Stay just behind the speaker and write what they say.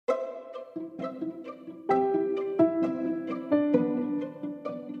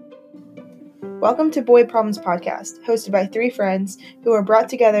Welcome to Boy Problems Podcast, hosted by three friends who were brought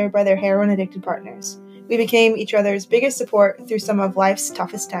together by their heroin-addicted partners. We became each other's biggest support through some of life's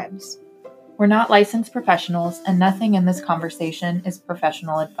toughest times. We're not licensed professionals, and nothing in this conversation is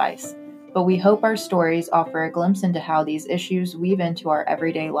professional advice. But we hope our stories offer a glimpse into how these issues weave into our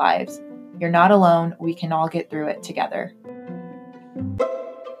everyday lives. You're not alone. We can all get through it together.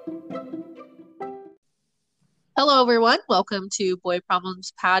 Hello, everyone. Welcome to Boy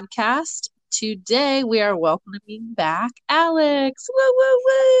Problems Podcast. Today, we are welcoming back Alex. Woo, woo,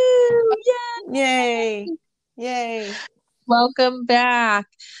 woo! Yay! Yay! Welcome back.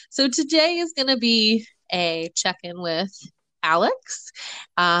 So today is going to be a check-in with Alex.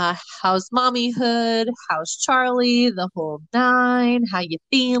 How's mommyhood? How's Charlie? The whole nine. How you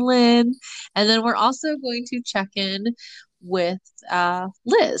feeling? And then we're also going to check in with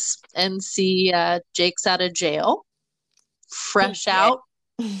Liz and see Jake's out of jail, fresh out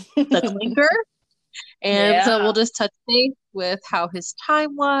the clinker. And so we'll just touch base with how his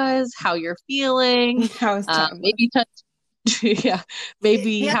time was, how you're feeling, How his time maybe touch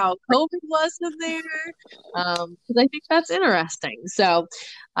how COVID was in there, because I think that's interesting. So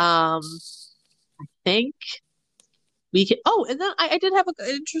I think we can. Oh, and then I did have an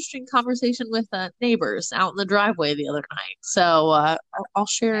interesting conversation with neighbors out in the driveway the other night. So I'll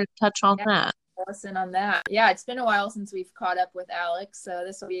share and touch on that. Listen on that. Yeah, it's been a while since we've caught up with Alex, so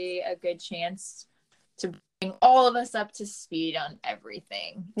this will be a good chance to bring all of us up to speed on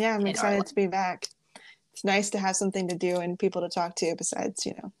everything. Yeah, I'm excited to be back. It's nice to have something to do and people to talk to besides,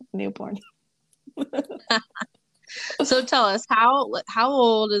 newborn. So tell us, how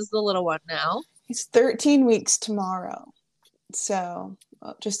old is the little one now? He's 13 weeks tomorrow. So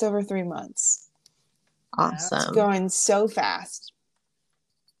just over 3 months. Awesome. It's going so fast.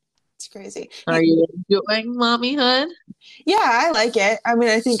 It's crazy. Are you enjoying mommyhood? Yeah, I like it. I mean,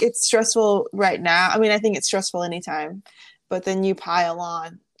 I think it's stressful right now. I mean, I think it's stressful anytime. But then you pile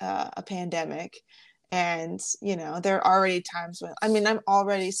on a pandemic. And, there are already times when, I'm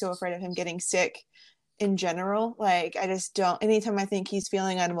already so afraid of him getting sick in general. Like, I just don't, anytime I think he's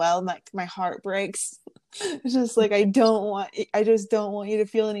feeling unwell, my heart breaks. It's just like, I just don't want you to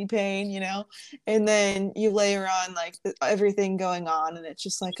feel any pain, and then you layer on like everything going on and it's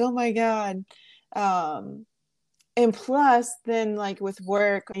just like, oh my God. And plus then like with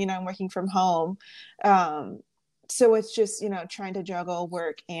work, I'm working from home. So it's just, trying to juggle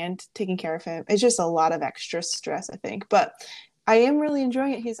work and taking care of him. It's just a lot of extra stress, I think, but I am really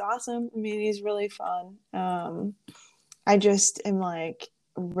enjoying it. He's awesome. I mean, he's really fun. I just am like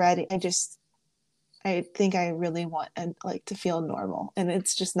ready. I think I really want to feel normal, and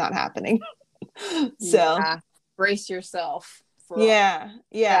it's just not happening. So brace yourself for for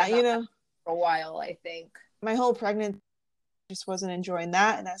a while. I think my whole pregnancy just wasn't enjoying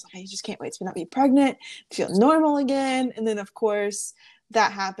that, and I was like, I just can't wait to not be pregnant, feel normal again. And then of course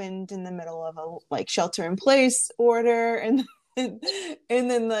that happened in the middle of a shelter in place order, and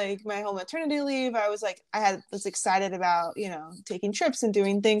then like my whole maternity leave, I was excited about taking trips and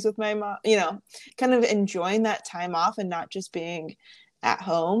doing things with my mom, kind of enjoying that time off and not just being at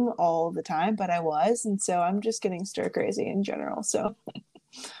home all the time, but I was. And so I'm just getting stir crazy in general. So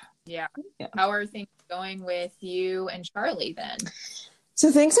yeah. How are things going with you and Charlie then? So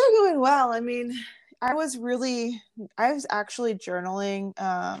things are going well. I mean, I was actually journaling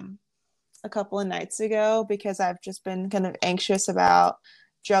a couple of nights ago because I've just been kind of anxious about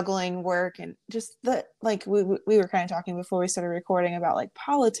juggling work and just we were kind of talking before we started recording about like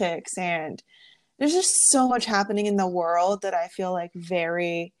politics, and there's just so much happening in the world that I feel like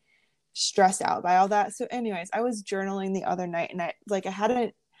very stressed out by all that. So anyways, I was journaling the other night, and I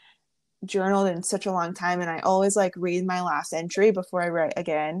hadn't journaled in such a long time, and I always read my last entry before I write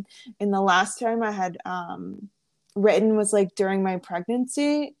again. And the last time I had written was during my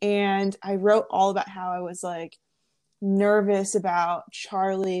pregnancy, and I wrote all about how I was nervous about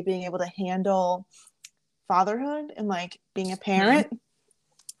Charlie being able to handle fatherhood and being a parent. Mm-hmm.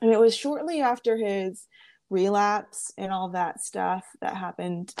 And it was shortly after his relapse and all that stuff that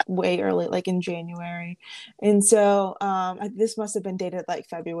happened way early, in January. And so this must have been dated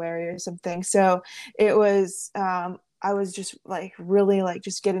February or something. So it was I was just really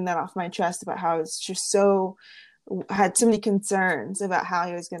just getting that off my chest about how I was just had so many concerns about how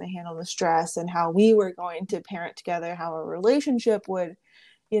he was going to handle the stress and how we were going to parent together, how our relationship would,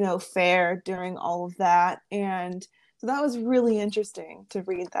 fare during all of that. And so that was really interesting to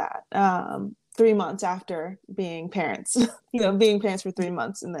read that 3 months after being parents, being parents for 3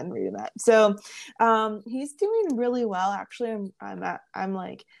 months and then reading that. So he's doing really well. Actually, I'm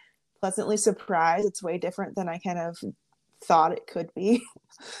pleasantly surprised. It's way different than I kind of thought it could be.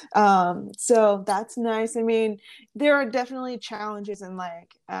 So that's nice. I mean, there are definitely challenges in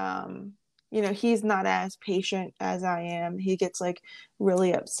like, he's not as patient as I am. He gets like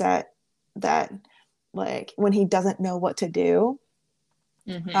really upset that like when he doesn't know what to do.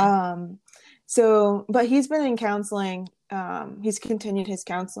 So, but he's been in counseling. He's continued his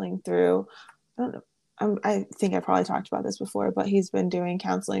counseling through, I don't know, I think I probably talked about this before, but he's been doing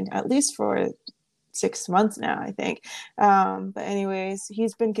counseling at least for 6 months now, I think. But anyways,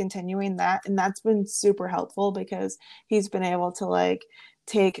 he's been continuing that, and that's been super helpful because he's been able to like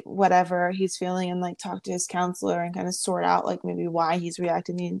take whatever he's feeling and like talk to his counselor and kind of sort out like maybe why he's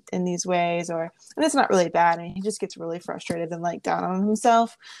reacting in these ways. And it's not really bad. I mean, he just gets really frustrated and like down on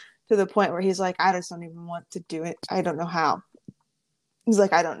himself to the point where he's like, I just don't even want to do it. I don't know how. He's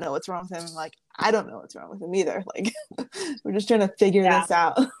like, I don't know what's wrong with him. I'm like, I don't know what's wrong with him either. Like, we're just trying to figure this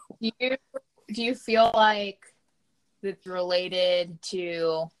out. Do you feel like it's related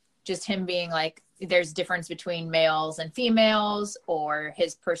to just him being like, there's difference between males and females, or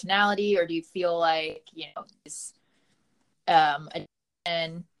his personality, or do you feel like, his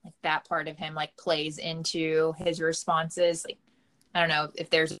and like that part of him like plays into his responses? Like, I don't know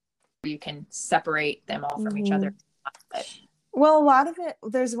if you can separate them all from each other. Well, a lot of it,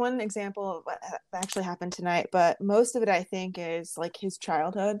 there's one example of what actually happened tonight, but most of it I think is like his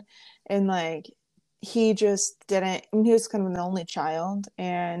childhood, and like he just didn't, I mean, he was kind of an only child,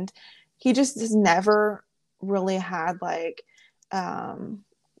 and he just has never really had like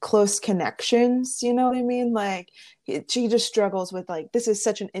close connections, you know what I mean? Like he just struggles with like, this is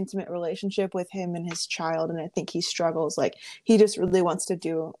such an intimate relationship with him and his child, and I think he struggles, like he just really wants to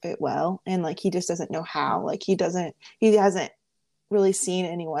do it well, and like he just doesn't know how. Like he hasn't really seen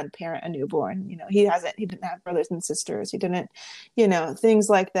anyone parent a newborn, he didn't have brothers and sisters, he didn't, things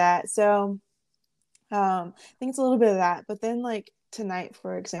like that. So I think it's a little bit of that. But then like tonight,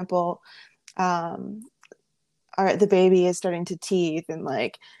 for example, the baby is starting to teeth, and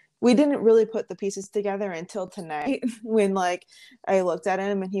like we didn't really put the pieces together until tonight when like I looked at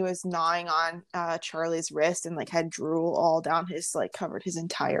him and he was gnawing on Charlie's wrist and like had drool all down his, like covered his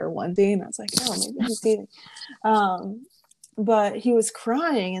entire onesie, and I was like, oh, maybe he's teething. But he was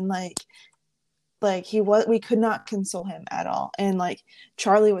crying, and we could not console him at all. And like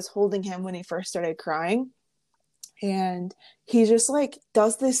Charlie was holding him when he first started crying, and he just like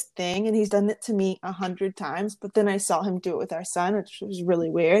does this thing, and he's done it to me 100 times, but then I saw him do it with our son, which was really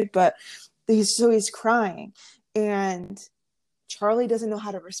weird. But he's crying, and Charlie doesn't know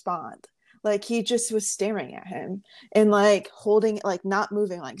how to respond. Like he just was staring at him and like holding, like not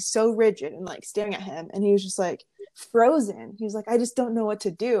moving, like so rigid, and like staring at him, and he was just like frozen. He was like, I just don't know what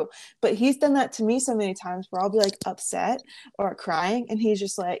to do. But he's done that to me so many times where I'll be like upset or crying, and he's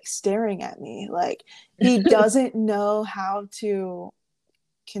just like staring at me. Like he doesn't know how to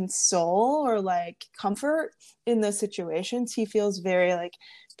console or like comfort in those situations. He feels very like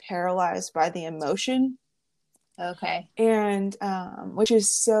paralyzed by the emotion. Okay. And which is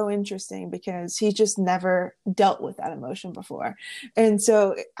so interesting because he just never dealt with that emotion before. And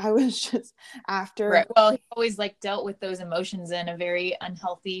so I was just after. Right. Well, he always like dealt with those emotions in a very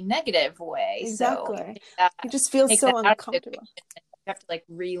unhealthy, negative way. Exactly. So he just feels so uncomfortable. You have to like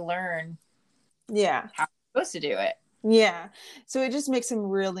relearn. Yeah. How you're supposed to do it. Yeah. So it just makes him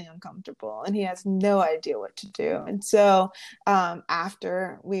really uncomfortable, and he has no idea what to do. And so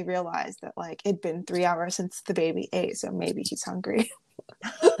after we realized that like it'd been 3 hours since the baby ate, so maybe he's hungry.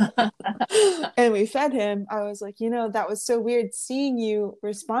 And we fed him. I was like, that was so weird seeing you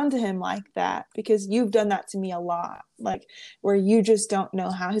respond to him like that, because you've done that to me a lot, like where you just don't know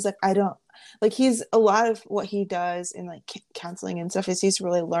how. He's like, I don't, like he's, a lot of what he does in like counseling and stuff is he's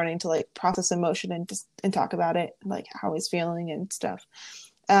really learning to like process emotion and talk about it, like how he's feeling and stuff.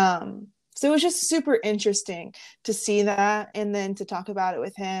 So it was just super interesting to see that, and then to talk about it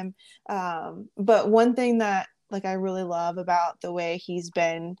with him. But one thing that like I really love about the way he's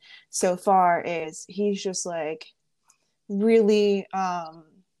been so far is he's just like really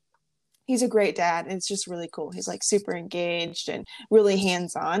he's a great dad, and it's just really cool. He's like super engaged and really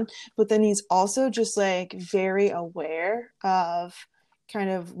hands-on, but then he's also just like very aware of kind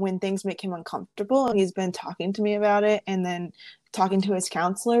of when things make him uncomfortable, and he's been talking to me about it, and then talking to his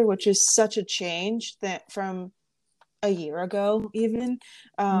counselor, which is such a change that from a year ago even.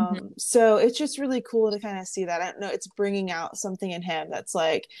 So it's just really cool to kind of see that. I don't know, it's bringing out something in him that's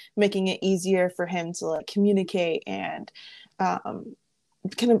like making it easier for him to like communicate and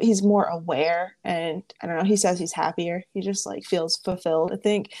kind of, he's more aware, and I don't know, he says he's happier. He just like feels fulfilled, I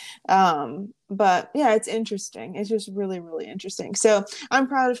think. But yeah, it's interesting. It's just really, really interesting. So I'm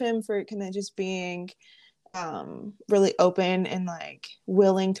proud of him for kind of just being really open and like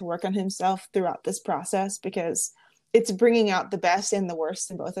willing to work on himself throughout this process, because it's bringing out the best and the worst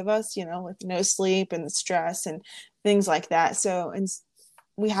in both of us, you know, with no sleep and the stress and things like that. So, and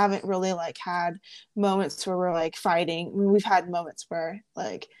we haven't really like had moments where we're like fighting. I mean, we've had moments where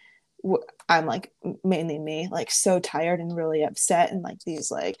like I'm like, mainly me, like so tired and really upset, and like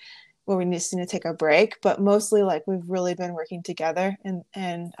these like where we just need to take a break. But mostly like we've really been working together, and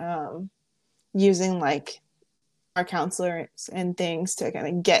using like our counselors and things to kind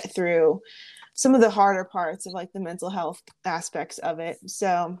of get through some of the harder parts of like the mental health aspects of it.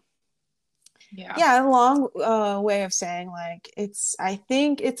 So yeah, a long way of saying like I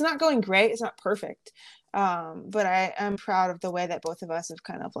think it's not going great, it's not perfect, but I am proud of the way that both of us have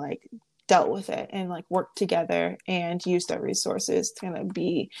kind of like dealt with it and like worked together and used our resources to kind of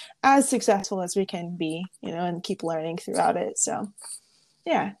be as successful as we can be, you know, and keep learning throughout it. So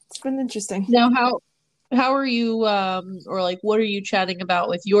yeah, it's been interesting. Now, how are you, or like, what are you chatting about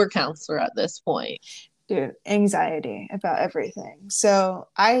with your counselor at this point? Dude, anxiety about everything. So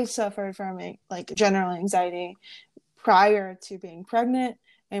I suffered from like general anxiety prior to being pregnant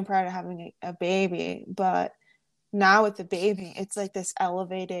and prior to having a baby. But now with the baby, it's like this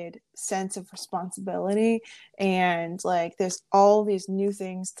elevated sense of responsibility. And like there's all these new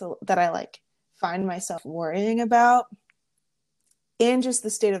things that I like find myself worrying about. And just the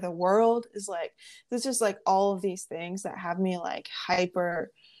state of the world is like, there's just like all of these things that have me like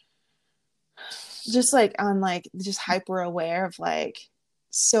hyper, just like on like just hyper aware of like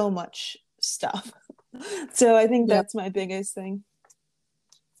so much stuff. So I think that's my biggest thing.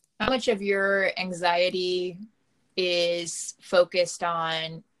 How much of your anxiety is focused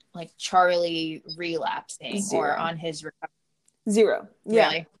on like Charlie relapsing or on his recovery? Zero. Yeah,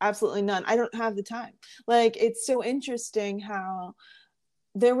 really? Absolutely none. I don't have the time. Like, it's so interesting how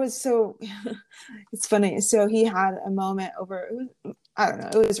there was it's funny. So he had a moment over, I don't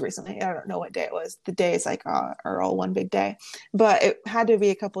know, it was recently. I don't know what day it was. The days like are all one big day, but it had to be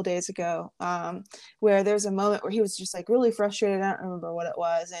a couple days ago, where there's a moment where he was just like really frustrated. I don't remember what it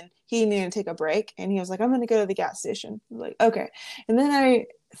was, and he needed to take a break, and he was like, "I'm going to go to the gas station." I was like, okay, and then I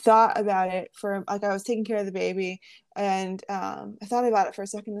thought about it for like I was taking care of the baby, and I thought about it for a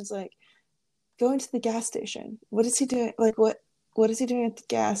second. It's like, going to the gas station. What is he doing? Like, what is he doing at the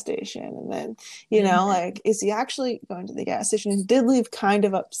gas station? And then, you know, like, is he actually going to the gas station? He did leave kind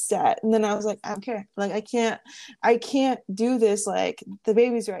of upset. And then I was like, okay, like, I can't do this. Like, the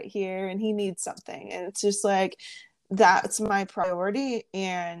baby's right here and he needs something. And it's just like, that's my priority.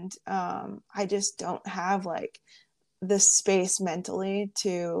 And I just don't have like the space mentally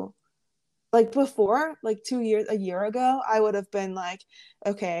to, like, before, like a year ago, I would have been like,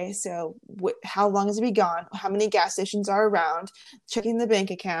 okay, so how long has he been gone? How many gas stations are around? Checking the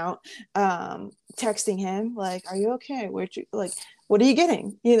bank account, texting him, like, are you okay? Where'd you, like, what are you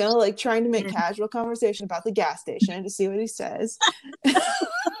getting? You know, like trying to make casual conversation about the gas station to see what he says.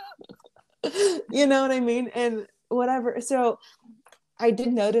 You know what I mean? And whatever. So I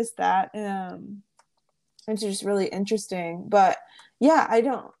did notice that. It's just really interesting. But yeah,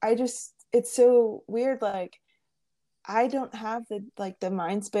 it's so weird. Like, I don't have the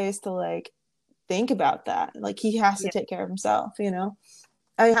mind space to like think about that. Like, he has to take care of himself, you know?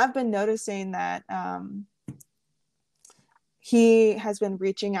 I have been noticing that he has been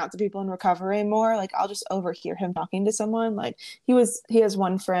reaching out to people in recovery more. Like, I'll just overhear him talking to someone. Like, he has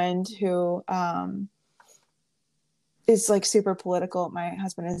one friend who is like super political. My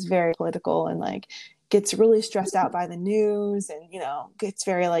husband is very political and like gets really stressed out by the news, and, you know, gets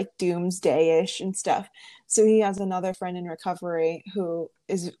very like doomsday-ish and stuff. So he has another friend in recovery who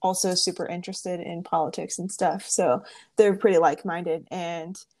is also super interested in politics and stuff. So they're pretty like-minded.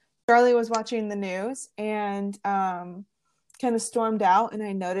 And Charlie was watching the news and kind of stormed out, and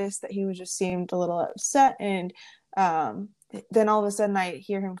I noticed that he just seemed a little upset. And then all of a sudden I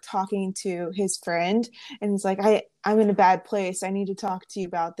hear him talking to his friend, and he's like, I'm in a bad place. I need to talk to you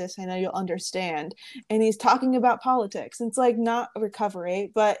about this. I know you'll understand. And he's talking about politics. It's like not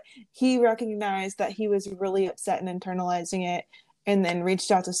recovery, but he recognized that he was really upset and internalizing it, and then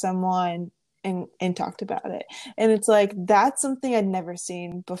reached out to someone and talked about it. And it's like, that's something I'd never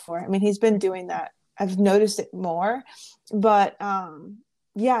seen before. I mean, he's been doing that. I've noticed it more, but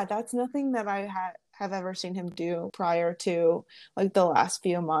yeah, that's nothing that have ever seen him do prior to like the last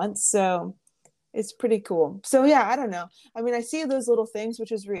few months. So It's pretty cool. So yeah, I don't know. I mean, I see those little things,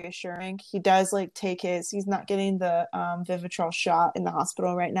 which is reassuring. He does like he's not getting the Vivitrol shot in the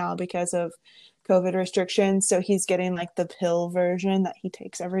hospital right now because of COVID restrictions. So he's getting like the pill version that he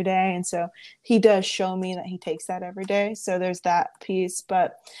takes every day. And so he does show me that he takes that every day. So there's that piece.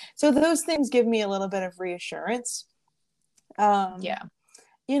 But so those things give me a little bit of reassurance. Yeah.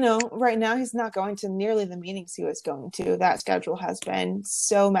 You know, right now he's not going to nearly the meetings he was going to. That schedule has been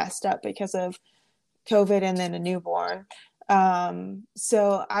so messed up because of COVID and then a newborn.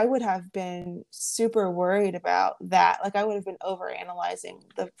 So I would have been super worried about that. Like I would have been over analyzing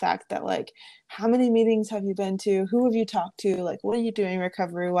the fact that like, how many meetings have you been to? Who have you talked to? Like, what are you doing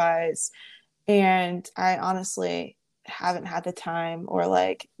recovery wise? And I honestly haven't had the time or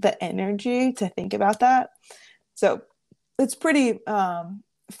like the energy to think about that. So it's pretty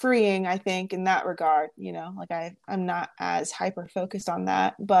freeing, I think, in that regard. You know, like I'm not as hyper focused on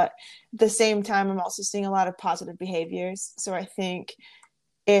that, but at the same time I'm also seeing a lot of positive behaviors. So I think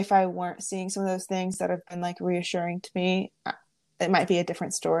if I weren't seeing some of those things that have been like reassuring to me, it might be a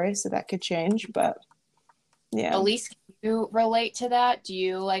different story, so that could change. But yeah. Elise, can you relate to that?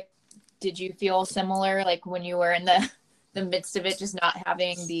 Did you feel similar, like when you were in the midst of it, just not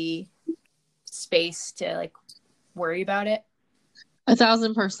having the space to like worry about it?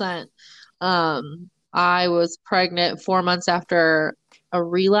 1,000%. I was pregnant 4 months after a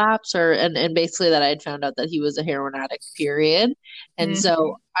relapse and basically that I had found out that he was a heroin addict, period. And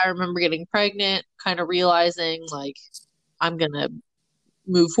so I remember getting pregnant, kind of realizing like I'm gonna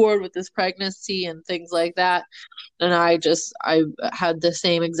move forward with this pregnancy and things like that. And I had the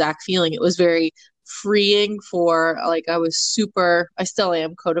same exact feeling. It was very freeing for like I still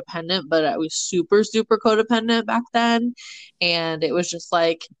am codependent, but I was super, super codependent back then. And it was just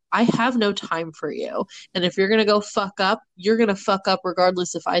like, I have no time for you. And if you're going to go fuck up, you're going to fuck up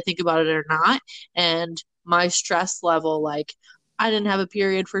regardless if I think about it or not. And my stress level, like, I didn't have a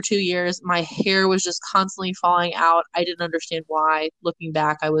period for 2 years. My hair was just constantly falling out. I didn't understand why. Looking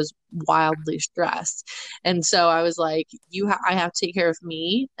back, I was wildly stressed. And so I was like, I have to take care of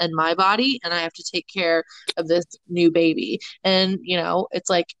me and my body, and I have to take care of this new baby. And, you know, it's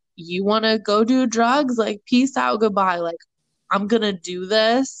like, you want to go do drugs? Like, peace out, goodbye. Like, I'm going to do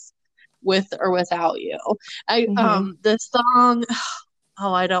this with or without you. The song,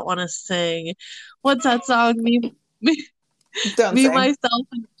 oh, I don't want to sing. What's that song? Don't Me, sing.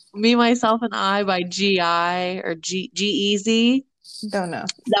 myself, and I by G.I. or G-Eazy. Don't know.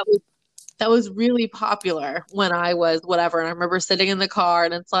 That was really popular when I was whatever. And I remember sitting in the car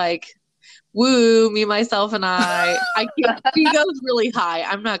and it's like, woo, me, myself, and I can't, he goes really high.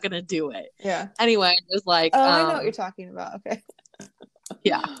 I'm not going to do it. Yeah. Anyway, it was like, oh, I know what you're talking about. Okay.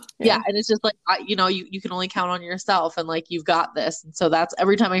 Yeah. And it's just like, you can only count on yourself and like, you've got this. And so that's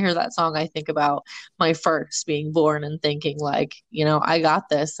every time I hear that song, I think about my first being born and thinking like, you know, I got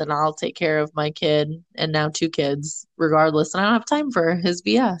this and I'll take care of my kid and now 2 kids regardless. And I don't have time for his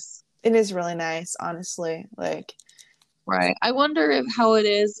BS. It is really nice, honestly. Like, right. I wonder how it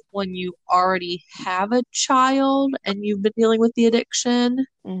is when you already have a child and you've been dealing with the addiction.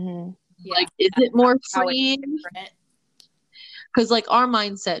 Mm-hmm. Like, is it more freeing? Because like our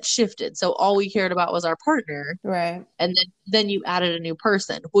mindset shifted, so all we cared about was our partner, right? And then you added a new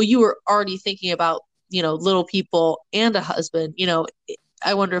person. Well, you were already thinking about, you know, little people and a husband. You know,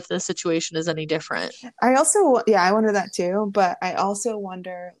 I wonder if the situation is any different. I wonder that too. But I also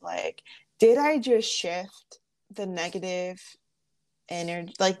wonder, like, did I just shift the negative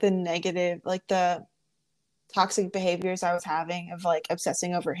energy, like the toxic behaviors I was having of like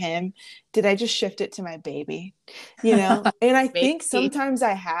obsessing over him? Did I just shift it to my baby? You know? And I think sometimes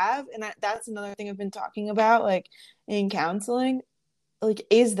I have, and that's another thing I've been talking about, like in counseling. Like,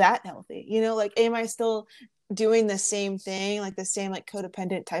 is that healthy? You know, like, am I still doing the same thing, like the same like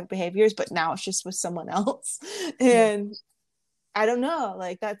codependent type behaviors, but now it's just with someone else? And I don't know.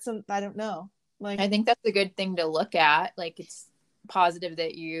 Like, I don't know. Like, I think that's a good thing to look at. Like, it's positive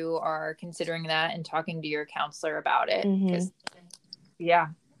that you are considering that and talking to your counselor about it, because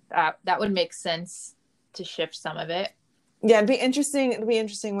that would make sense to shift some of it. It'd be interesting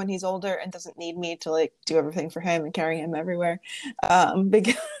when he's older and doesn't need me to like do everything for him and carry him everywhere,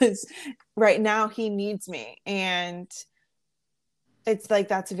 because right now he needs me, and it's like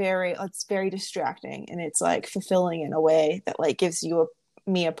it's very distracting, and it's like fulfilling in a way that like gives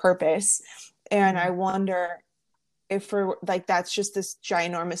me a purpose. And I wonder if for like that's just this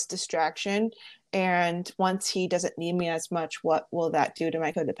ginormous distraction, and once he doesn't need me as much, what will that do to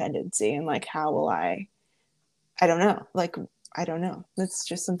my codependency, and like how will I don't know. Like, I don't know. That's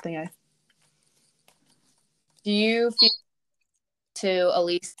just something do you feel to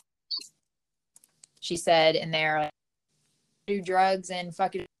Elise she said in there, like, do drugs and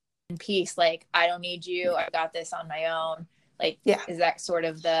fucking in peace. Like, I don't need you. I got this on my own. Like, Yeah. is that sort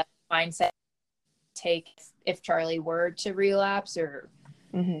of the mindset take if Charlie were to relapse? Or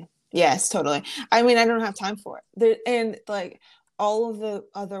Yes, totally. I mean, I don't have time for it. And like all of the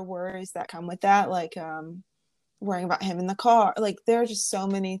other worries that come with that, like worrying about him in the car, like there are just so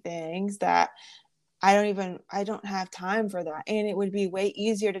many things that I don't have time for that. And it would be way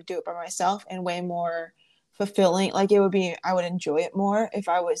easier to do it by myself and way more fulfilling. Like I would enjoy it more if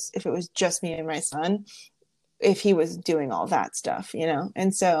it was just me and my son, if he was doing all that stuff, you know?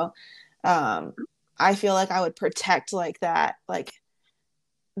 And so, I feel like I would protect that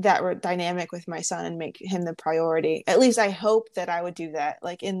dynamic with my son and make him the priority. At least I hope that I would do that.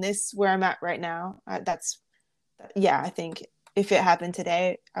 Like in this, where I'm at right now, I think if it happened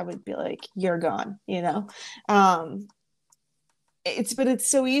today, I would be like, you're gone, you know? But it's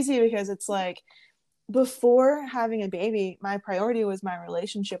so easy because it's like, before having a baby, my priority was my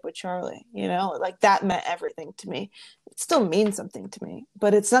relationship with Charlie, you know, like that meant everything to me. It still means something to me,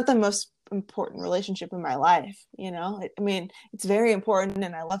 but it's not the most important relationship in my life, you know? I mean, it's very important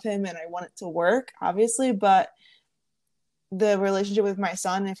and I love him and I want it to work, obviously, but the relationship with my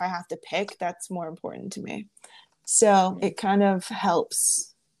son, if I have to pick, that's more important to me. So it kind of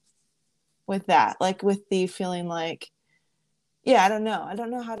helps with that, like with the feeling like, yeah, I don't know. I don't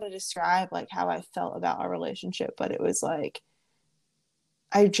know how to describe like how I felt about our relationship, but it was like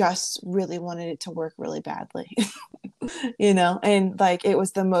I just really wanted it to work really badly. You know, and like it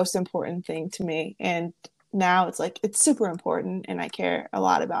was the most important thing to me. And now it's like it's super important and I care a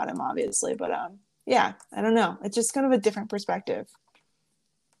lot about him obviously, but yeah, I don't know. It's just kind of a different perspective.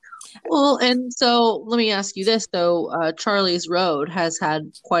 Well, and so let me ask you this though. Charlie's Road has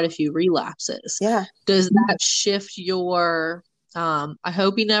had quite a few relapses. Yeah. Does that shift your, I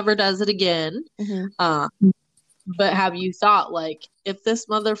hope he never does it again. But have you thought like, if this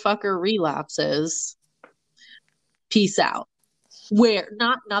motherfucker relapses, peace out? Where,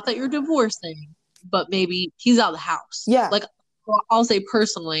 not that you're divorcing, but maybe he's out of the house. Yeah. Like, I'll say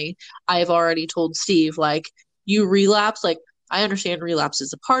personally, I've already told Steve, like, you relapse, like, I understand relapse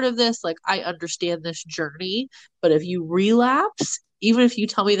is a part of this. Like, I understand this journey. But if you relapse, even if you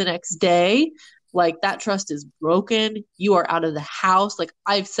tell me the next day, like, that trust is broken, you are out of the house. Like,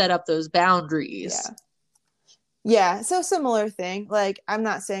 I've set up those boundaries. Yeah. Yeah. So similar thing. Like, I'm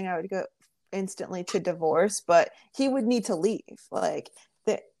not saying I would go instantly to divorce, but he would need to leave. Like,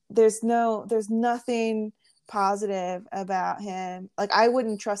 there's nothing positive about him. Like, I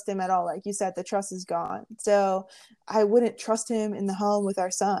wouldn't trust him at all. Like you said, the trust is gone. So I wouldn't trust him in the home with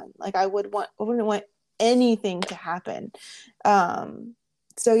our son. Like, I wouldn't want anything to happen.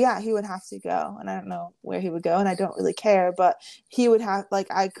 So yeah, he would have to go, and I don't know where he would go, and I don't really care, but he would have, like,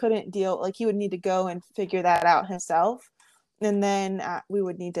 I couldn't deal, like, he would need to go and figure that out himself, and then we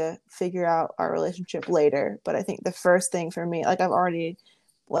would need to figure out our relationship later. But I think the first thing for me, like, I've already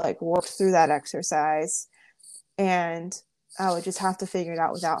like worked through that exercise, and I would just have to figure it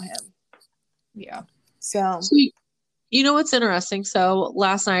out without him. Yeah. So you know what's interesting? So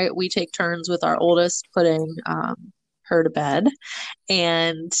last night we take turns with our oldest putting her to bed,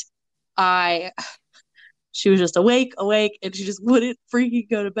 and she was just awake, and she just wouldn't freaking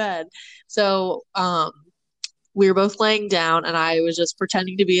go to bed. So we were both laying down and I was just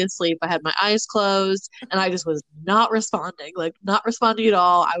pretending to be asleep. I had my eyes closed and I just was not responding at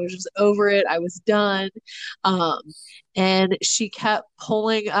all. I was just over it. I was done. And she kept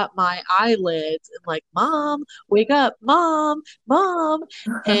pulling up my eyelids and like, Mom, wake up, Mom.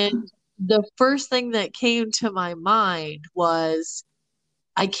 And the first thing that came to my mind was,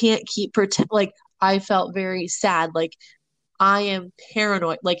 I can't keep like, I felt very sad. Like, I am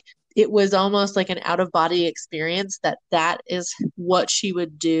paranoid. Like, it was almost like an out of body experience that is what she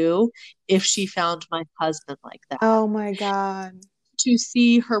would do if she found my husband like that. oh my God. To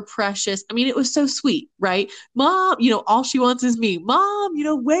see her precious, I mean, it was so sweet, right? Mom, all she wants is me. Mom,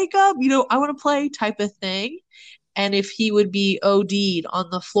 wake up, I want to play type of thing. And if he would be OD'd on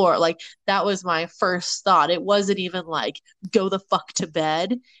the floor, like, that was my first thought. It wasn't even like, go the fuck to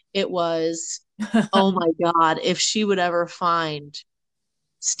bed. It was, oh my God, if she would ever find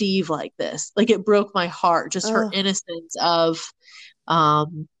Steve like this. Like, it broke my heart, just her innocence of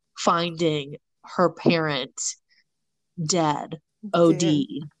finding her parent dead, OD. Dude.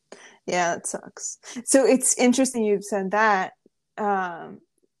 Yeah, that sucks. So it's interesting you've said that.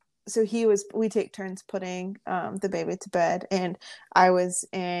 So we take turns putting the baby to bed, and I was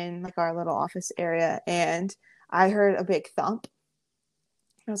in like our little office area, and I heard a big thump.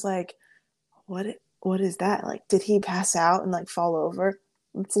 I was like, what is that? Like, did he pass out and like fall over?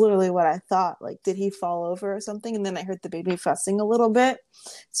 It's literally what I thought. Like, did he fall over or something? And then I heard the baby fussing a little bit.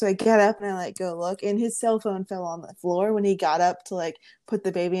 So I get up and I like go look, and his cell phone fell on the floor when he got up to like put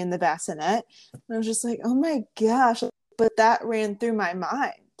the baby in the bassinet. And I was just like, oh my gosh. But that ran through my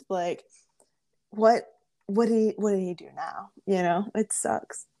mind. Like, what did he do now? You know, it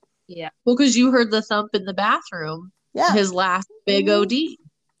sucks. Yeah. Well, because you heard the thump in the bathroom. Yeah. His last big Mhm. OD.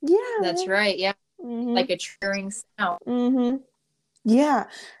 Yeah. That's right. Yeah. Mhm. Like a triggering sound. Mm-hmm. Yeah,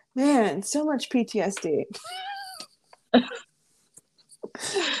 man, so much PTSD.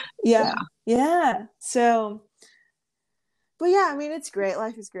 Yeah. So, but yeah, I mean, it's great.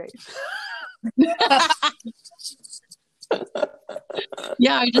 Life is great.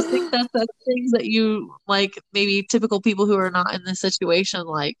 Yeah, I just think that's things that you like, maybe typical people who are not in this situation,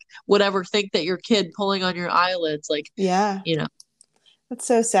 like would ever think that your kid pulling on your eyelids, like, Yeah, you know. it's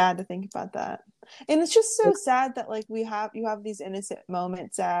so sad to think about that. And it's just so sad that like you have these innocent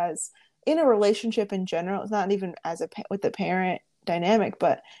moments as in a relationship in general. It's not even as with the parent dynamic,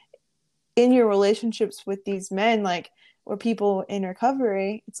 but in your relationships with these men, like, or people in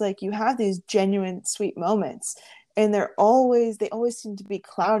recovery, it's like you have these genuine sweet moments, and they always seem to be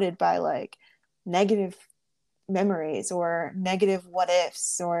clouded by like negative memories or negative what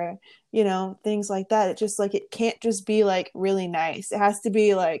ifs, or you know, things like that. It just like, it can't just be like really nice. It has to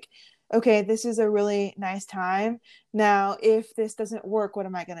be like, okay, this is a really nice time. Now if this doesn't work, what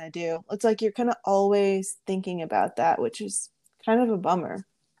am I going to do? It's like you're kind of always thinking about that, which is kind of a bummer.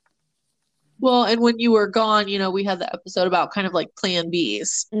 Well, and when you were gone, you know, we had the episode about kind of like plan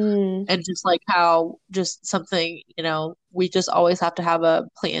Bs and just like how just something, you know, we just always have to have a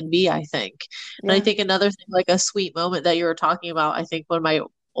plan B, I think. And I think another thing, like a sweet moment that you were talking about, I think when my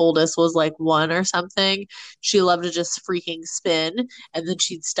oldest was like 1 or something, she loved to just freaking spin, and then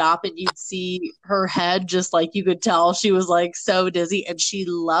she'd stop and you'd see her head just like, you could tell she was like so dizzy, and she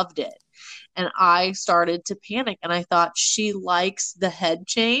loved it. And I started to panic, and I thought, she likes the head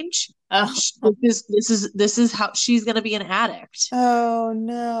change. Oh. This is how she's gonna be an addict. Oh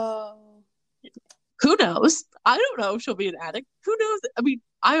no. Who knows? I don't know if she'll be an addict. Who knows? I mean,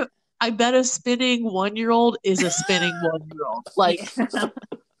 I bet a spinning 1-year-old is a spinning 1-year-old. Like,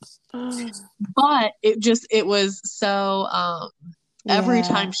 but it was so every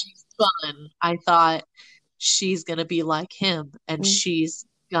time she spun, I thought, she's gonna be like him, and she's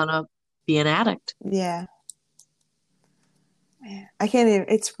gonna be an addict. Yeah. I can't even,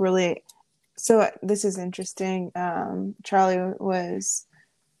 it's really, so this is interesting. Charlie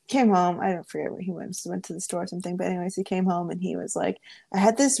came home. I don't forget where he went to the store or something, but anyways, he came home and he was like, I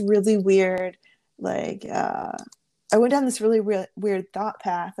had this really weird, like, I went down this really weird thought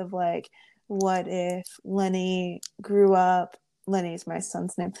path of like, what if Lenny grew up, Lenny is my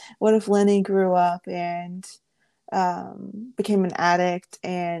son's name. What if Lenny grew up and became an addict,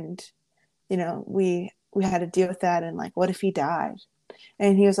 and you know, we had to deal with that, and like, what if he died?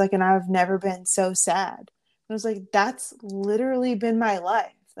 And he was like, and I've never been so sad. And I was like, that's literally been my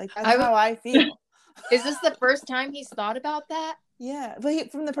life. Like, that's how I feel. Is this the first time he's thought about that? Yeah,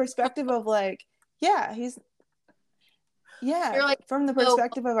 but from the perspective of like, yeah, You're like, from the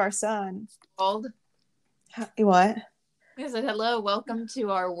perspective of our son. World. What? He said, hello, welcome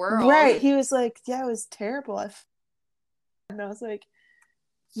to our world. Right. He was like, yeah, it was terrible. And I was like,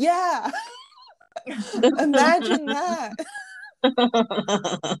 yeah. Imagine that.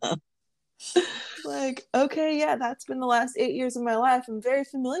 Like, okay, yeah, that's been the last 8 years of my life. I'm very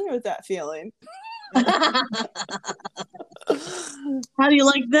familiar with that feeling. How do you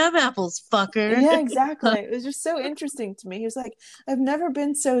like them apples, fucker? Yeah, exactly. It was just so interesting to me. He was like, I've never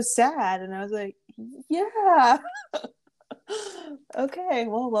been so sad. And I was like, yeah. Okay,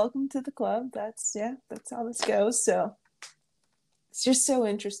 well, welcome to the club. That's how this goes. So it's just so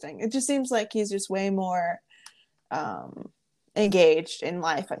interesting. It just seems like he's just way more engaged in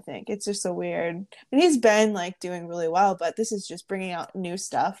life. I think it's just so weird. And he's been like doing really well, but this is just bringing out new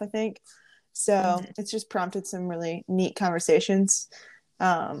stuff, I think. So it's just prompted some really neat conversations.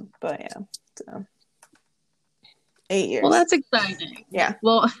 But yeah, so 8 years. Well, that's exciting. Yeah.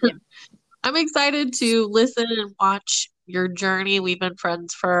 Well, I'm excited to listen and watch your journey. We've been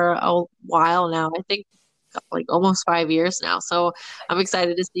friends for a while now. I think like almost 5 years now. So I'm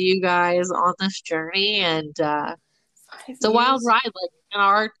excited to see you guys on this journey. And it's a wild ride. Like, and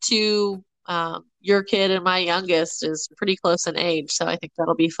our two, your kid and my youngest is pretty close in age. So I think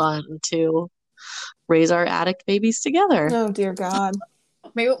that'll be fun to raise our addict babies together. Oh, dear God.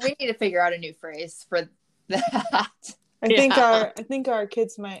 Maybe we need to figure out a new phrase for that. I think our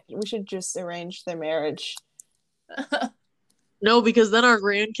kids we should just arrange their marriage. No, because then our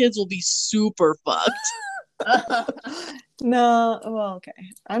grandkids will be super fucked. No, well, okay.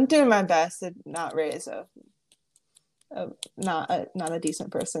 I'm doing my best to not raise not a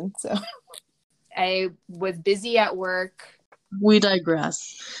decent person. So I was busy at work. We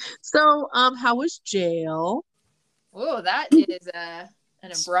digress. So, how was jail? Oh, that is an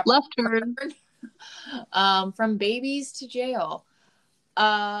abrupt Left turn. turn. From babies to jail.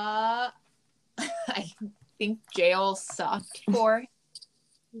 I think jail sucked for.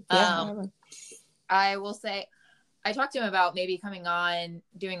 yeah, I will say, I talked to him about maybe coming on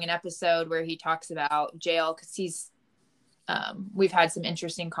doing an episode where he talks about jail because we've had some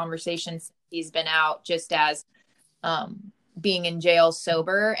interesting conversations. He's been out just as being in jail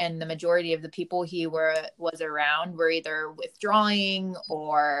sober, and the majority of the people he was around were either withdrawing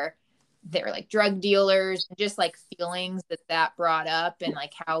or they're like drug dealers, and just like feelings that brought up, and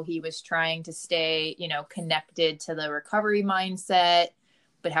like how he was trying to stay, connected to the recovery mindset,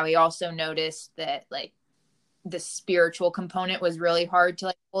 but how he also noticed that like the spiritual component was really hard to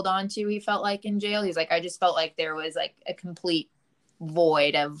like hold on to. He felt like in jail, he's like, I just felt like there was like a complete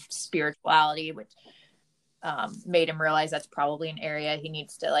void of spirituality, which made him realize that's probably an area he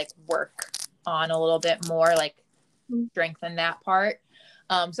needs to like work on a little bit more, like strengthen that part.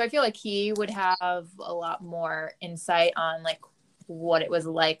 So I feel like he would have a lot more insight on like what it was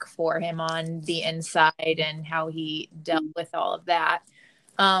like for him on the inside and how he dealt with all of that.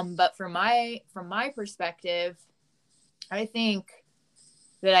 But from my perspective, I think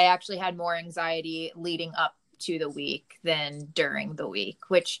that I actually had more anxiety leading up to the week than during the week,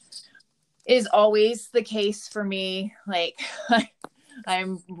 which is always the case for me. Like I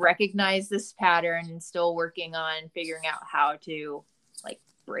recognize this pattern and still working on figuring out how to like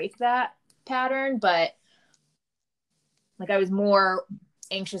break that pattern. But like I was more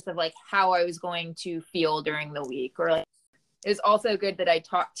anxious of like how I was going to feel during the week, or like it was also good that I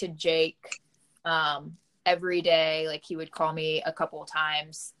talked to Jake every day. Like he would call me a couple of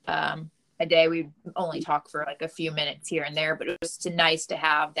times a day. We'd only talk for like a few minutes here and there, but it was nice to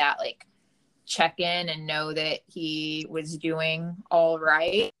have that like check in and know that he was doing all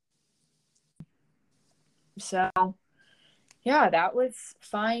right. So yeah, that was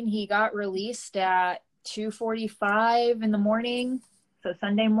fine. He got released at 2:45 in the morning, so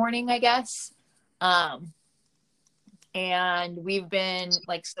Sunday morning, I guess. And we've been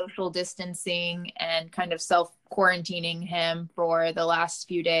like social distancing and kind of self quarantining him for the last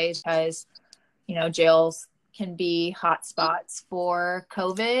few days because, jails can be hot spots for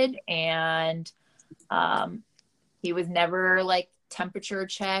COVID. And he was never like temperature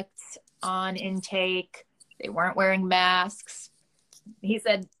checked on intake. They weren't wearing masks. He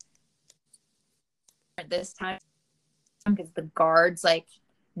said at this time, because the guards like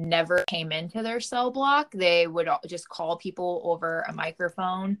never came into their cell block, they would just call people over a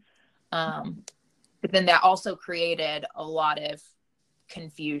microphone. But then that also created a lot of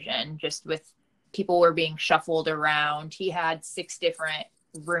confusion just with people were being shuffled around. He had 6 different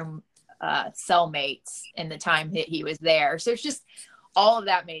room cellmates in the time that he was there. So it's just all of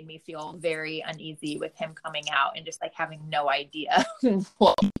that made me feel very uneasy with him coming out and just like having no idea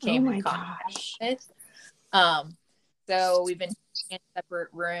what he came in contact with. So we've been in separate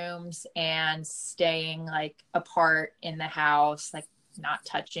rooms and staying like apart in the house, like not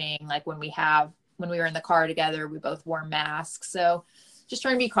touching. Like when we were in the car together, we both wore masks. So just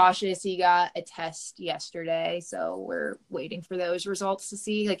trying to be cautious. He got a test yesterday, so we're waiting for those results to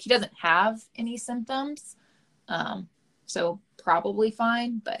see. Like he doesn't have any symptoms, so probably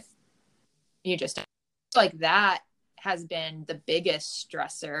fine. But you just like that has been the biggest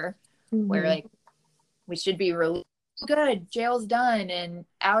stressor, where like we should be really good, jail's done and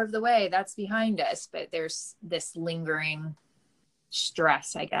out of the way, that's behind us, but there's this lingering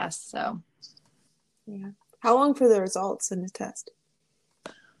stress, I guess. So yeah. How long for the results in the test?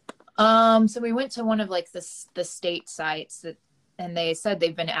 So we went to one of like the state sites and they said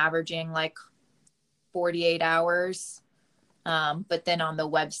they've been averaging like 48 hours. But then on the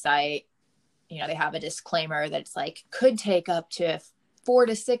website, they have a disclaimer that it's like could take up to 4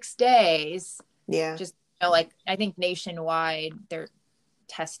 to 6 days. Yeah. Just like I think nationwide their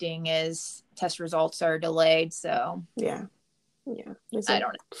test results are delayed. So yeah. There's I like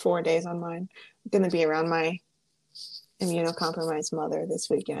don't know. 4 days on mine. I'm gonna be around my immunocompromised mother this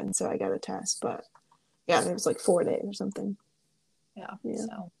weekend, so I got a test. But yeah, there was like 4 days or something. Yeah.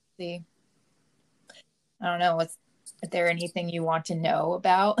 So see, I don't know. Is there anything you want to know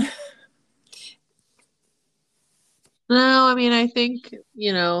about? No, I mean, I think,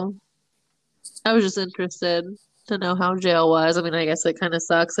 I was just interested to know how jail was. I mean, I guess it kind of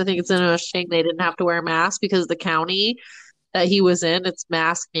sucks. I think it's a shame they didn't have to wear masks because the county that he was in, it's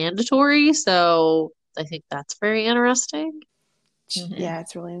mask mandatory. So I think that's very interesting. Mhm. Yeah,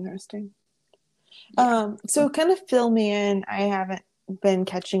 it's really interesting. Yeah. So kind of fill me in. I haven't been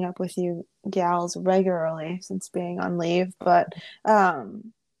catching up with you gals regularly since being on leave, but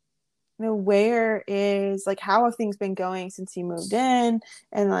where is like how have things been going since he moved in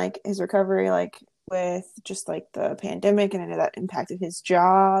and like his recovery like with just like the pandemic and I know that impacted his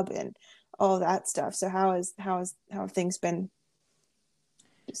job and all that stuff. So how have things been?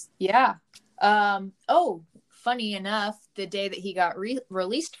 Yeah. Oh, funny enough, the day that he got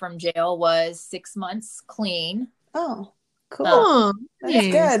released from jail was 6 months clean. Oh, cool. Oh, That's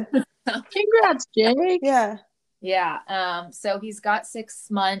nice. good. Congrats, Jake. Yeah. Yeah. So he's got 6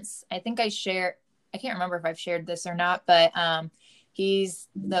 months. I think I can't remember if I've shared this or not, but he's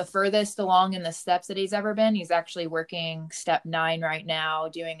the furthest along in the steps that he's ever been. He's actually working step 9 right now,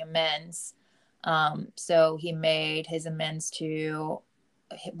 doing amends. So he made his amends to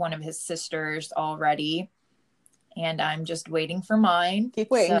one of his sisters already, and I'm just waiting for mine. Keep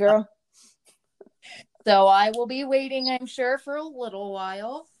waiting, girl. So I will be waiting, I'm sure, for a little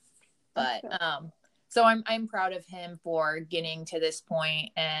while. But so I'm proud of him for getting to this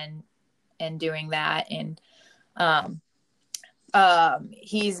point and doing that. And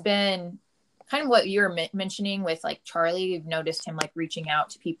he's been kind of what you were mentioning with like Charlie. You've noticed him like reaching out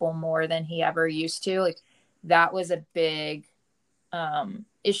to people more than he ever used to. Like that was a big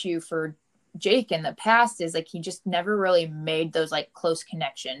issue for Jake in the past, is like he just never really made those like close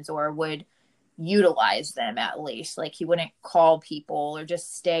connections or would utilize them. At least like he wouldn't call people or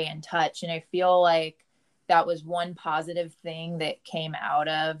just stay in touch. And I feel like that was one positive thing that came out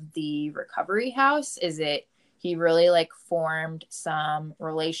of the recovery house, is that he really like formed some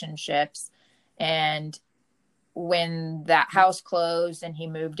relationships. And when that house closed and he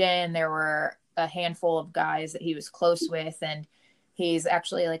moved in, there were a handful of guys that he was close with, and he's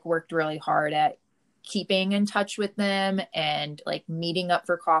actually like worked really hard at keeping in touch with them and like meeting up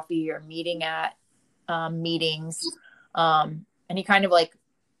for coffee or meeting at meetings. And he kind of like,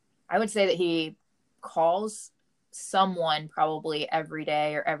 I would say that he calls someone probably every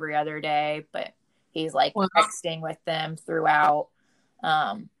day or every other day, but he's like texting with them throughout.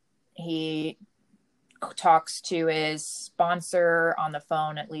 He talks to his sponsor on the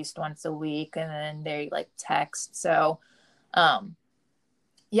phone at least once a week, and then they like text. So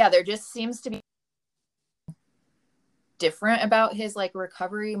yeah, there just seems to be different about his like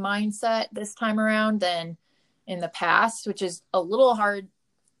recovery mindset this time around than in the past, which is a little hard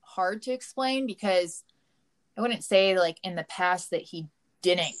to explain, because I wouldn't say like in the past that he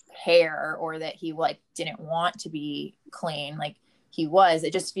didn't care or that he like didn't want to be clean. Like he was.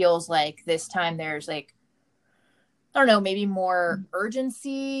 It just feels like this time there's like, I don't know, maybe more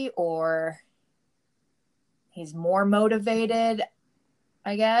urgency, or he's more motivated,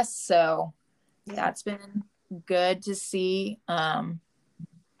 I guess. So that's been good to see.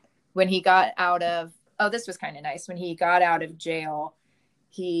 When he got out of, this was kind of nice. When he got out of jail,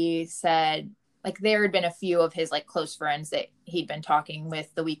 he said like there had been a few of his like close friends that he'd been talking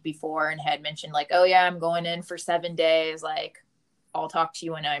with the week before and had mentioned like, oh yeah, I'm going in for 7 days. Like I'll talk to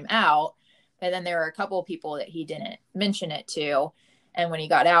you when I'm out. And then there were a couple of people that he didn't mention it to. And when he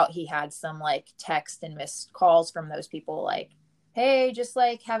got out, he had some like text and missed calls from those people like, hey, just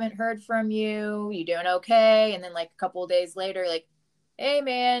like haven't heard from you. You doing okay? And then like a couple of days later, like, hey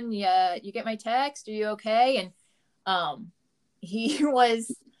man, yeah, you get my text? Are you okay? And he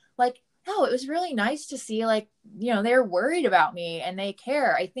was like, no, it was really nice to see like, they're worried about me and they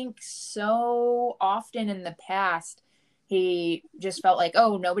care. I think so often in the past, he just felt like,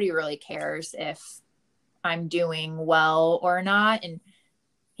 oh, nobody really cares if I'm doing well or not. And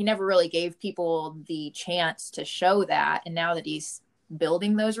he never really gave people the chance to show that. And now that he's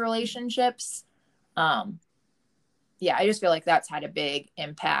building those relationships, yeah, I just feel like that's had a big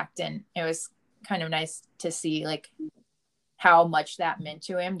impact. And it was kind of nice to see like how much that meant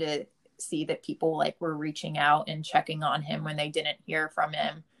to him, to see that people like were reaching out and checking on him when they didn't hear from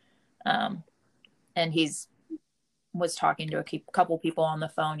him. And he's was talking to a couple people on the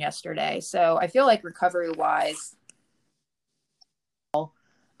phone yesterday. So I feel like recovery wise,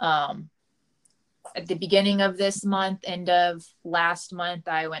 at the beginning of this month, end of last month,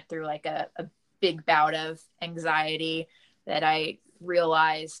 I went through like a big bout of anxiety that I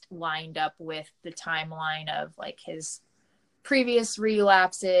realized lined up with the timeline of like his previous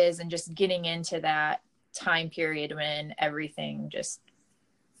relapses and just getting into that time period when everything just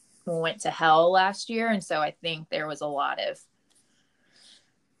went to hell last year. And so I think there was a lot of,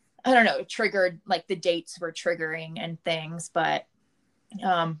 I don't know, triggered, like the dates were triggering and things, but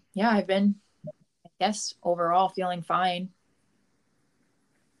yeah, I've been, I guess, overall feeling fine.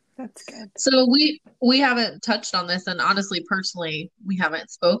 That's good. So we haven't touched on this, and honestly, personally, we haven't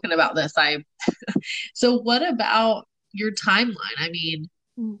spoken about this. So what about your timeline? I mean,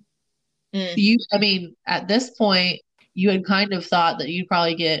 at this point, you had kind of thought that you'd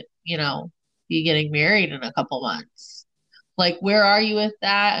probably be getting married in a couple months. Like, where are you with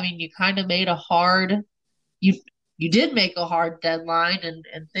that? I mean, you kind of made you did make a hard deadline, and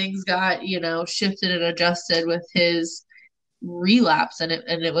things got, shifted and adjusted with his relapse, and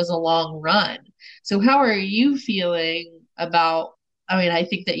it was a long run. So how are you feeling about, I mean, I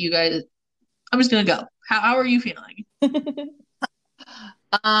think that you guys, I'm just gonna go. How are you feeling?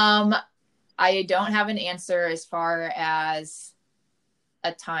 I don't have an answer as far as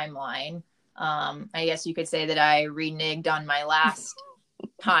a timeline. I guess you could say that I reneged on my last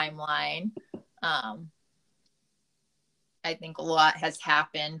timeline. I think a lot has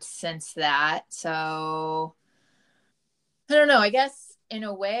happened since that. So I don't know. I guess in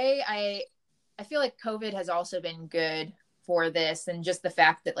a way, I feel like COVID has also been good for this, and just the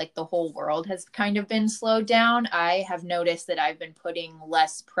fact that like the whole world has kind of been slowed down. I have noticed that I've been putting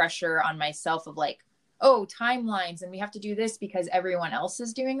less pressure on myself of like, oh, timelines, and we have to do this because everyone else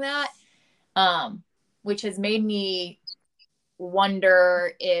is doing that, which has made me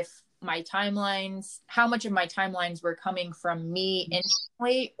wonder if how much of my timelines were coming from me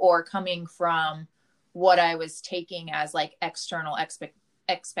instantly or coming from what I was taking as like external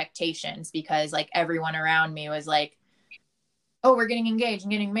expectations, because like everyone around me was like, oh, we're getting engaged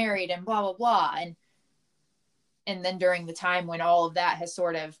and getting married and blah, blah, blah. And then during the time when all of that has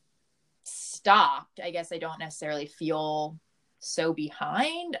sort of stopped, I guess I don't necessarily feel so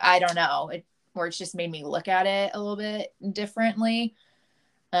behind. I don't know. It's just made me look at it a little bit differently.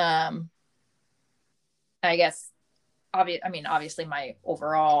 I guess, obviously my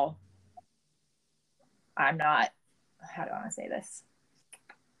overall, I'm not, how do I want to say this?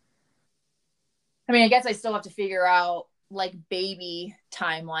 I mean, I guess I still have to figure out like baby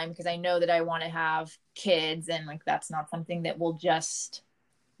timeline, because I know that I want to have kids, and like that's not something that will just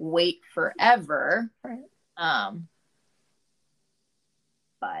wait forever. Right.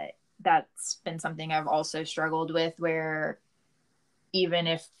 But that's been something I've also struggled with, where even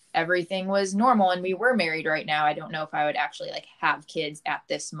if everything was normal and we were married right now, I don't know if I would actually like have kids at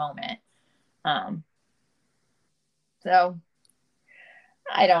this moment. So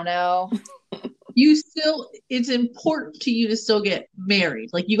I don't know. It's important to you to still get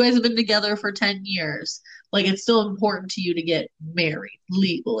married. Like, you guys have been together for 10 years. Like, it's still important to you to get married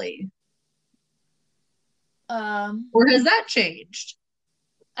legally. Or has that changed?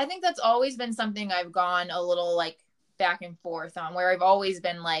 I think that's always been something I've gone a little like back and forth on, where I've always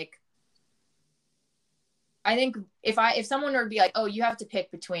been like, I think if someone were to be like, oh, you have to pick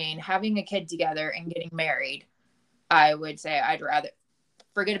between having a kid together and getting married, I would say I'd rather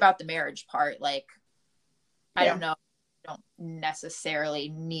forget about the marriage part. Like, yeah. I don't know. I don't necessarily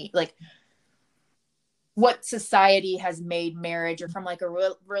need like what society has made marriage, or from like a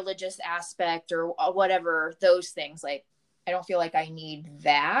religious aspect or whatever, those things. Like, I don't feel like I need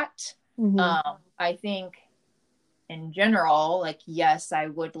that. Mm-hmm. I think in general, like, yes, I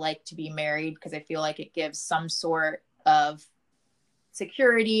would like to be married because I feel like it gives some sort of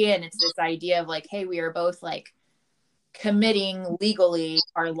security. And it's this idea of like, hey, we are both like committing legally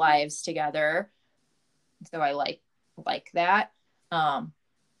our lives together. So I like that.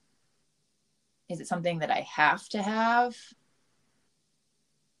 Is it something that I have to have?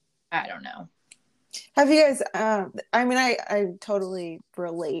 I don't know. Have you guys, I totally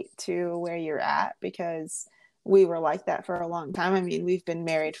relate to where you're at, because we were like that for a long time. I mean, we've been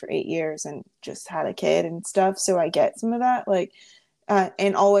married for 8 years and just had a kid and stuff. So I get some of that, like,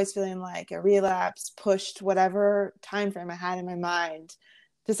 and always feeling like a relapse pushed whatever time frame I had in my mind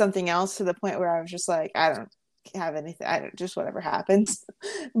to something else, to the point where I was just like, I don't have anything. Just whatever happens.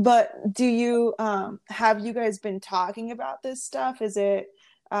 But do you, have you guys been talking about this stuff? Is it,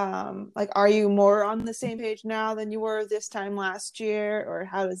 like, are you more on the same page now than you were this time last year, or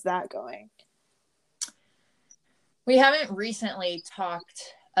how is that going? We haven't recently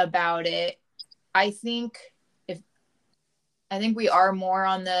talked about it. I think we are more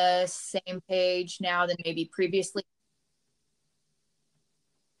on the same page now than maybe previously.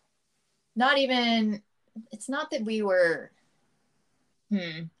 It's not that we were,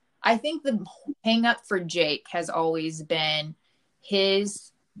 I think the hang up for Jake has always been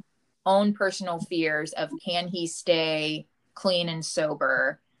his own personal fears of, can he stay clean and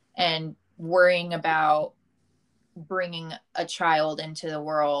sober, and worrying about bringing a child into the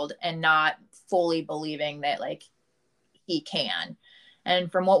world and not fully believing that like he can.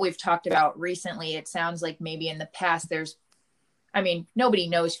 And from what we've talked about recently, it sounds like maybe in the past there's I mean, nobody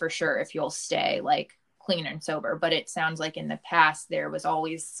knows for sure if you'll stay like clean and sober, but it sounds like in the past there was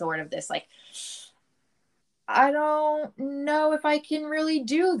always sort of this like, I don't know if I can really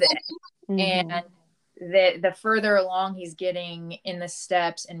do this. Mm-hmm. And the further along he's getting in the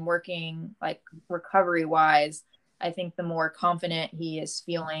steps and working like recovery wise, I think the more confident he is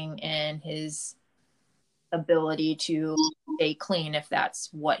feeling in his ability to stay clean if that's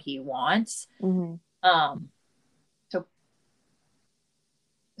what he wants. Mm-hmm. So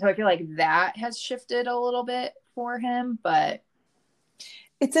I feel like that has shifted a little bit for him, but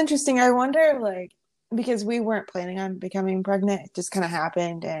It's interesting. I wonder, like, because we weren't planning on becoming pregnant, it just kind of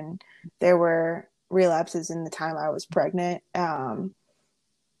happened, and there were relapses in the time I was pregnant.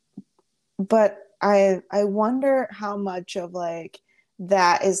 But I wonder how much of like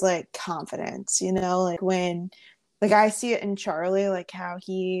that is like confidence, you know, like when like I see it in Charlie, like how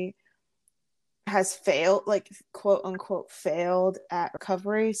he has failed, like quote unquote failed at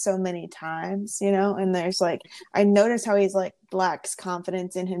recovery so many times, you know, and there's like I notice how he's like lacks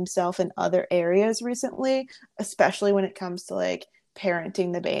confidence in himself in other areas recently, especially when it comes to like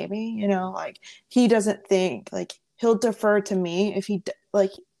parenting the baby, you know, like he doesn't think like he'll defer to me if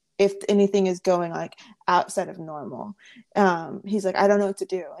like if anything is going like outside of normal. He's like, I don't know what to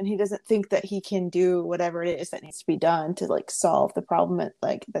do, and he doesn't think that he can do whatever it is that needs to be done to like solve the problem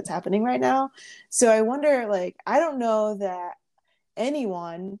that's happening right now. So I wonder, like, I don't know that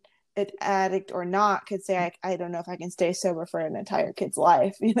anyone, an addict or not, could say I don't know if I can stay sober for an entire kid's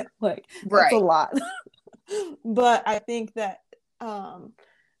life. You know, like that's a right. lot. But I think that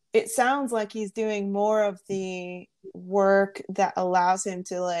it sounds like he's doing more of the work that allows him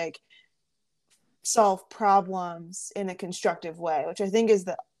to like solve problems in a constructive way, which I think is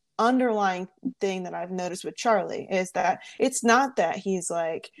the underlying thing that I've noticed with Charlie is that it's not that he's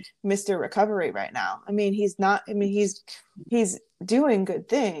like Mr. Recovery right now. I mean, he's not, I mean, he's doing good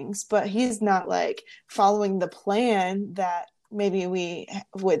things, but he's not like following the plan that maybe we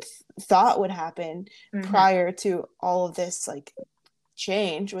would thought would happen prior to all of this like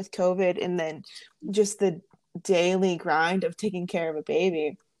change with COVID and then just the daily grind of taking care of a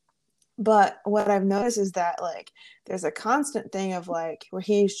baby. But what I've noticed is that like there's a constant thing of like where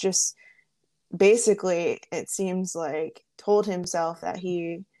he's just basically, it seems like, told himself that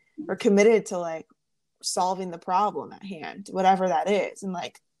he or committed to like solving the problem at hand, whatever that is, and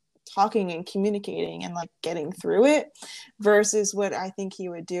like talking and communicating and like getting through it, versus what I think he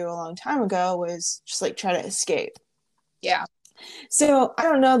would do a long time ago was just like try to escape. Yeah. So I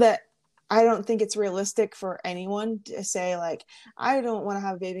don't think it's realistic for anyone to say like, I don't want to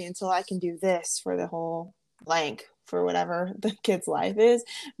have a baby until I can do this for the whole blank for whatever the kid's life is.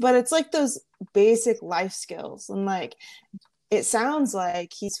 But it's like those basic life skills. And like, it sounds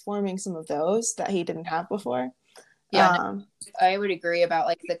like he's forming some of those that he didn't have before. Yeah. No, I would agree about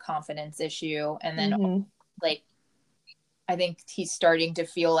like the confidence issue. And then like, I think he's starting to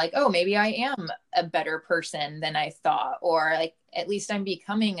feel like, oh, maybe I am a better person than I thought, or like at least I'm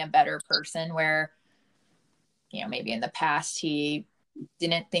becoming a better person where, you know, maybe in the past he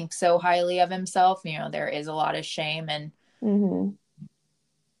didn't think so highly of himself. You know, there is a lot of shame. And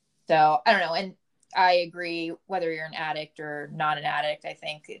so I don't know. And I agree, whether you're an addict or not an addict, I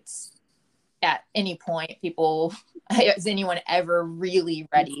think it's at any point people, is anyone ever really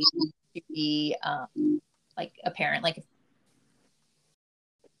ready to be like a parent? Like,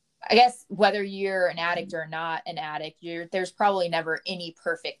 I guess whether you're an addict or not an addict, there's probably never any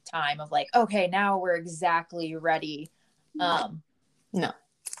perfect time of like, okay, now we're exactly ready. No.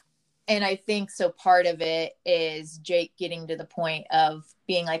 And I think so part of it is Jake getting to the point of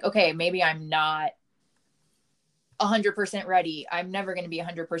being like, okay, maybe I'm not 100% ready. I'm never going to be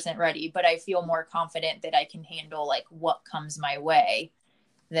 100% ready, but I feel more confident that I can handle like what comes my way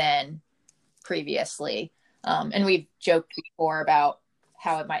than previously. And we've joked before about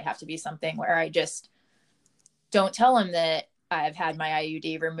how it might have to be something where I just don't tell him that I've had my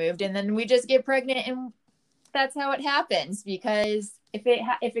IUD removed, and then we just get pregnant, and that's how it happens. Because if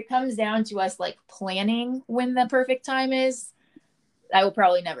it comes down to us like planning when the perfect time is, I will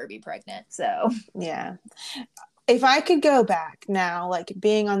probably never be pregnant. So yeah, if I could go back now, like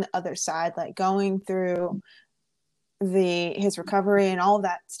being on the other side, like going through his recovery and all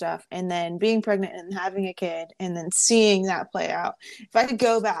that stuff, and then being pregnant and having a kid and then seeing that play out, if I could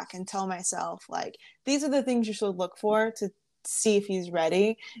go back and tell myself like these are the things you should look for to see if he's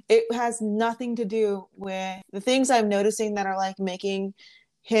ready, it has nothing to do with the things I'm noticing that are like making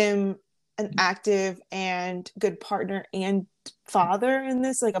him an active and good partner and father in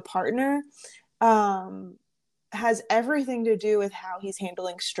this, like a partner. has everything to do with how he's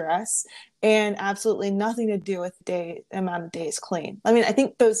handling stress and absolutely nothing to do with amount of days clean. I mean, I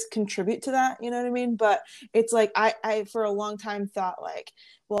think those contribute to that, you know what I mean? But it's like, I for a long time thought like,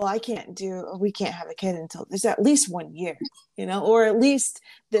 well, we can't have a kid until there's at least 1 year, you know, or at least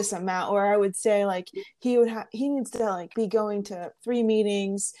this amount. Or I would say like, he needs to like be going to 3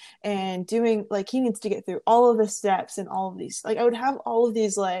 meetings and doing like, he needs to get through all of the steps and all of these, like I would have all of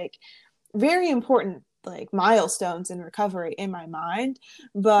these like very important like milestones in recovery in my mind.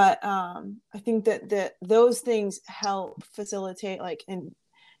 But I think that those things help facilitate like and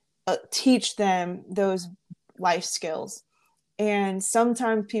teach them those life skills. And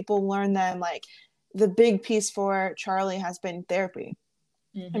sometimes people learn them, like the big piece for Charlie has been therapy.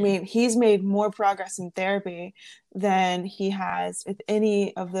 I mean, he's made more progress in therapy than he has with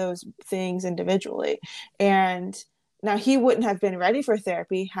any of those things individually. And now he wouldn't have been ready for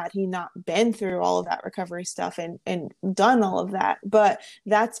therapy had he not been through all of that recovery stuff and done all of that. But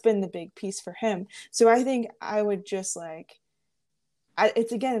that's been the big piece for him. So I think I would just like,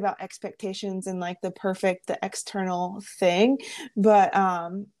 it's again about expectations and like the external thing. But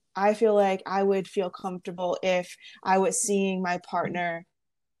I feel like I would feel comfortable if I was seeing my partner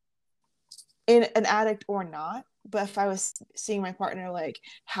in an addict or not. But if I was seeing my partner like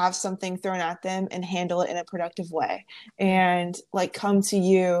have something thrown at them and handle it in a productive way and like come to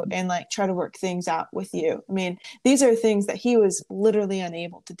you and like try to work things out with you. I mean, these are things that he was literally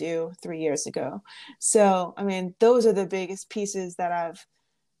unable to do 3 years ago. So, I mean, those are the biggest pieces that have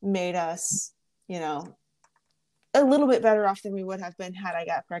made us, you know, a little bit better off than we would have been had I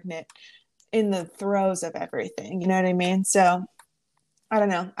got pregnant in the throes of everything. You know what I mean? So I don't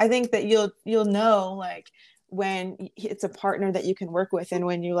know. I think that you'll know like when it's a partner that you can work with and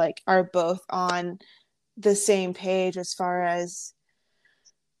when you like are both on the same page as far as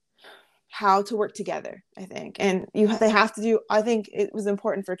how to work together, I think. And they have to do, I think it was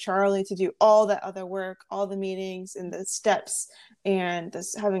important for Charlie to do all that other work, all the meetings and the steps and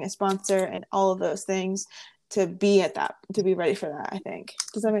this having a sponsor and all of those things to be ready for that, I think.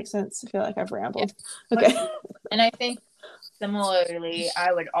 Does that make sense? I feel like I've rambled. Yeah. Okay. And I think similarly, I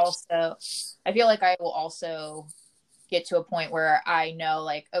feel like I will also get to a point where I know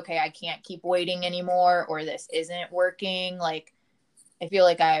like, okay, I can't keep waiting anymore, or this isn't working. Like, I feel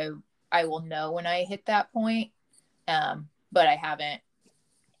like I will know when I hit that point. But I haven't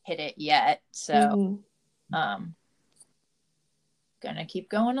hit it yet. So, gonna keep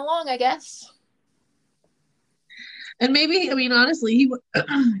going along, I guess. And maybe, I mean, honestly, he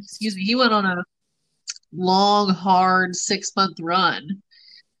went on a long, hard 6-month run.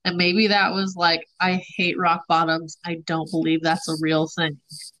 And maybe that was like, I hate rock bottoms. I don't believe that's a real thing.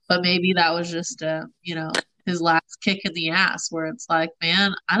 But maybe that was just, his last kick in the ass where it's like,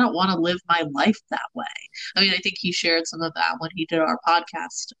 man, I don't want to live my life that way. I mean, I think he shared some of that when he did our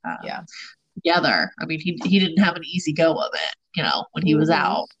podcast together. I mean, he didn't have an easy go of it, when he was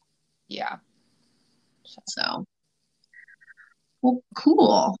out. Yeah. So, well,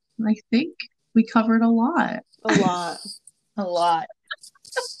 cool. I think we covered a lot. A lot.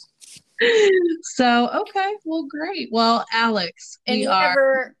 So, okay. Well, great. Well, Alex, and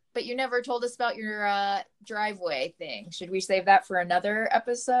you never told us about your driveway thing. Should we save that for another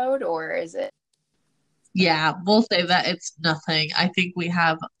episode, or is it? Yeah, we'll save that. It's nothing. I think we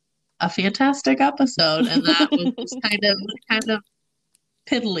have a fantastic episode, and that was just kind of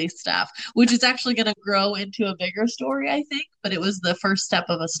piddly stuff, which is actually going to grow into a bigger story, I think. But it was the first step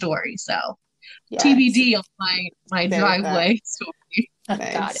of a story. So, yes. TBD on my driveway story.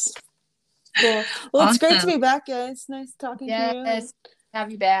 Nice. Got it. Cool. Well, It's great to be back, guys. Nice talking to you. Yes, have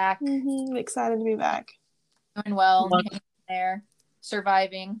you back. I'm excited to be back. Doing well, hanging there,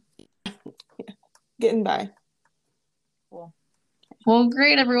 surviving. Getting by. Cool. Well,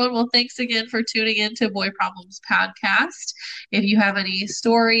 great, everyone. Well, thanks again for tuning in to Boy Problems Podcast. If you have any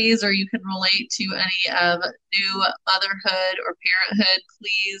stories or you can relate to any of new motherhood or parenthood,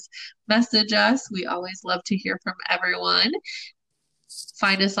 please message us. We always love to hear from everyone.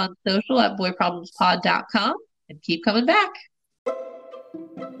 Find us on social at boyproblemspod.com and keep coming back.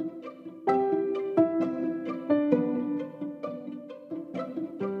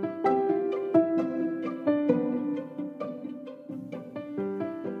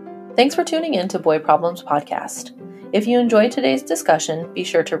 Thanks for tuning in to Boy Problems Podcast. If you enjoyed today's discussion, be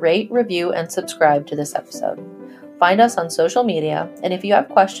sure to rate, review, and subscribe to this episode. Find us on social media, and if you have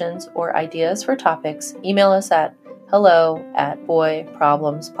questions or ideas for topics, email us at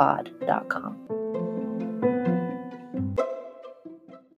hello@boyproblemspod.com.